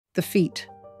The feet,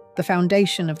 the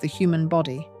foundation of the human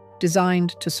body,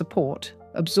 designed to support,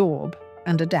 absorb,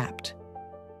 and adapt.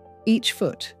 Each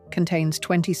foot contains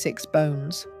 26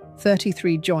 bones,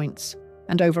 33 joints,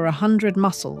 and over 100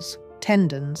 muscles,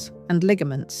 tendons, and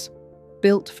ligaments,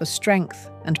 built for strength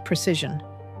and precision.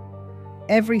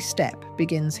 Every step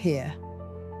begins here.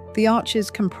 The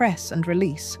arches compress and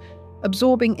release,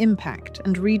 absorbing impact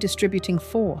and redistributing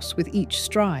force with each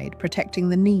stride, protecting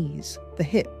the knees, the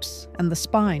hips, and the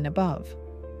spine above.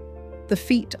 The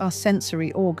feet are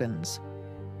sensory organs.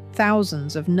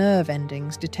 Thousands of nerve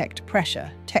endings detect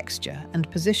pressure, texture, and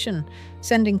position,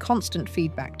 sending constant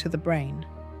feedback to the brain.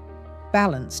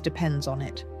 Balance depends on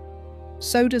it.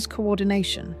 So does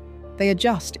coordination. They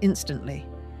adjust instantly.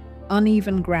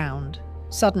 Uneven ground,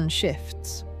 sudden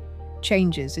shifts,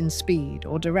 changes in speed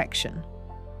or direction.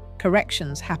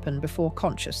 Corrections happen before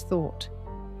conscious thought.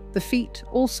 The feet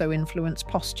also influence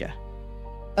posture.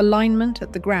 Alignment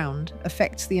at the ground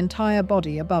affects the entire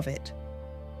body above it.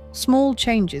 Small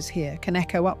changes here can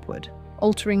echo upward,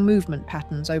 altering movement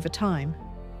patterns over time.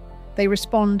 They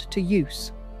respond to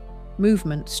use.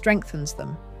 Movement strengthens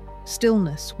them.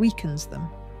 Stillness weakens them.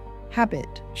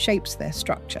 Habit shapes their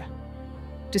structure.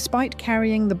 Despite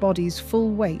carrying the body's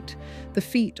full weight, the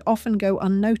feet often go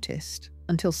unnoticed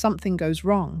until something goes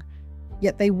wrong,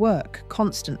 yet they work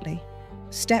constantly,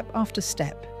 step after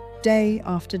step, day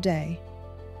after day.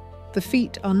 The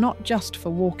feet are not just for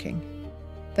walking.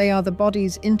 They are the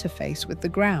body's interface with the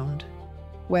ground,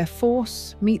 where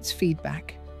force meets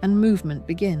feedback and movement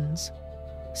begins.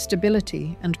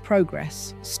 Stability and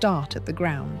progress start at the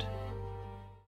ground.